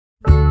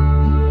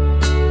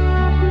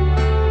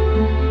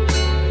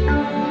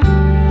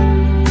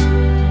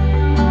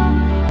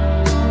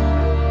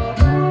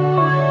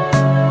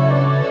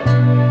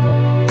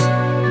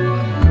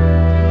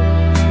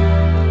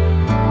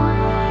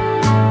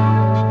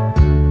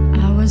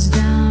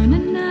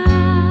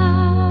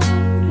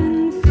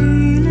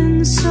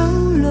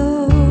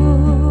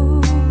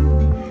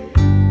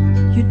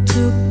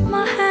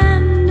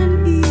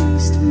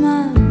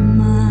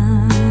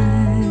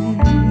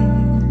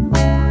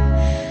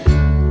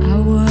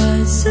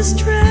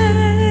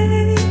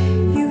astray,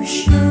 you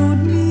showed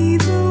me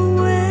the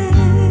way,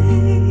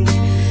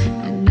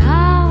 and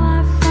now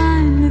I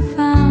finally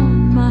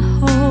found my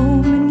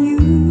home in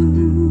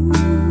you.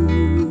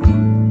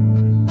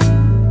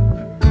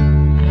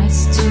 I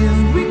still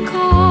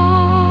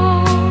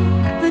recall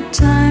the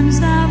times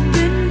I've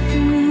been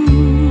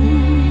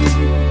through,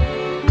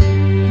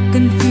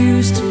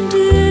 confused and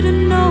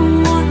didn't know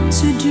what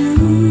to do.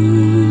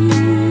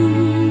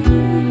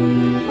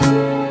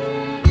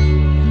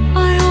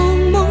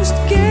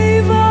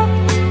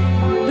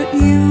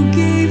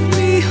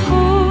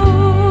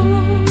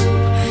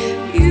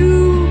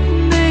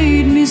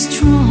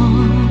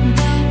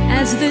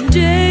 As the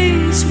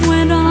days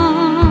went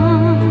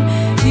on,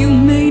 you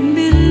made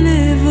me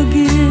live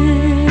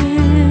again.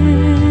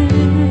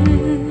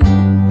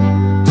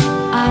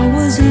 I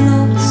was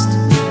lost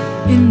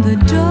in the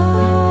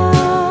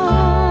dark,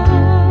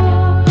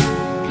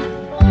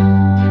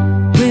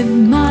 with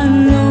my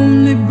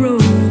lonely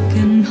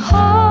broken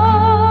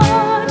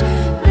heart.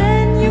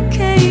 Then you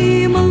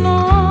came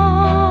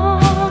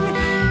along,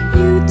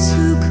 you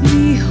took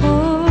me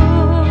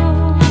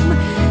home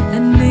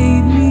and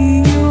made me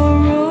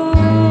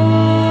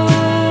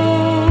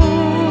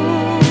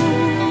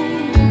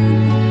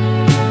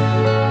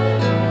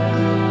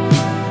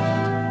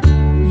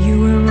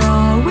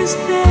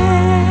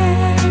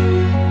there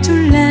to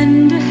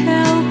lend a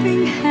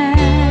helping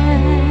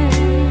hand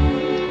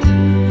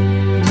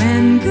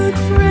when good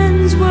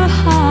friends were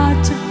hard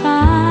to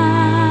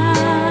find.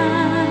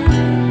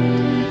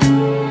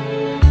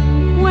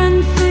 When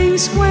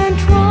things went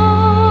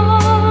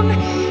wrong,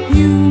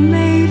 you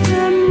made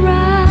them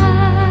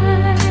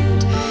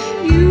right.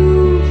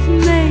 You've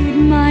made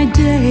my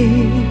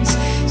days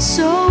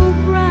so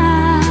bright.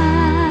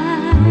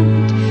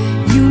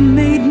 You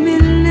made me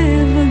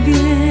live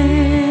again.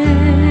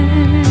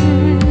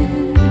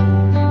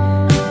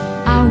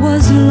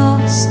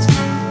 Lost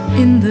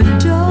in the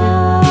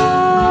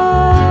dark,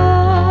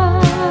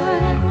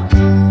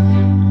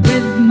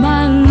 with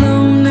my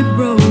lonely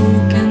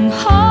broken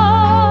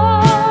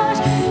heart.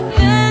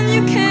 Then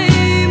you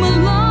came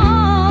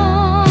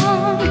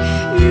along,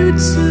 you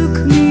took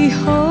me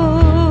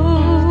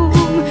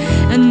home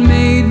and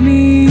made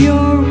me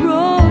your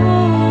own.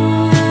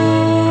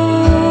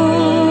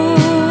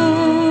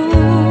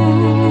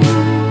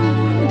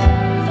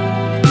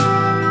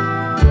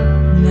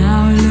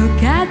 Now look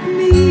at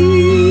me,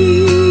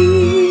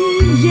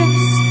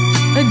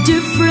 a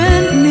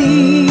different me,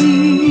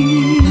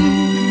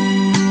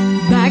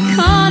 back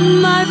on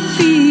my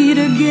feet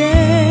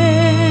again.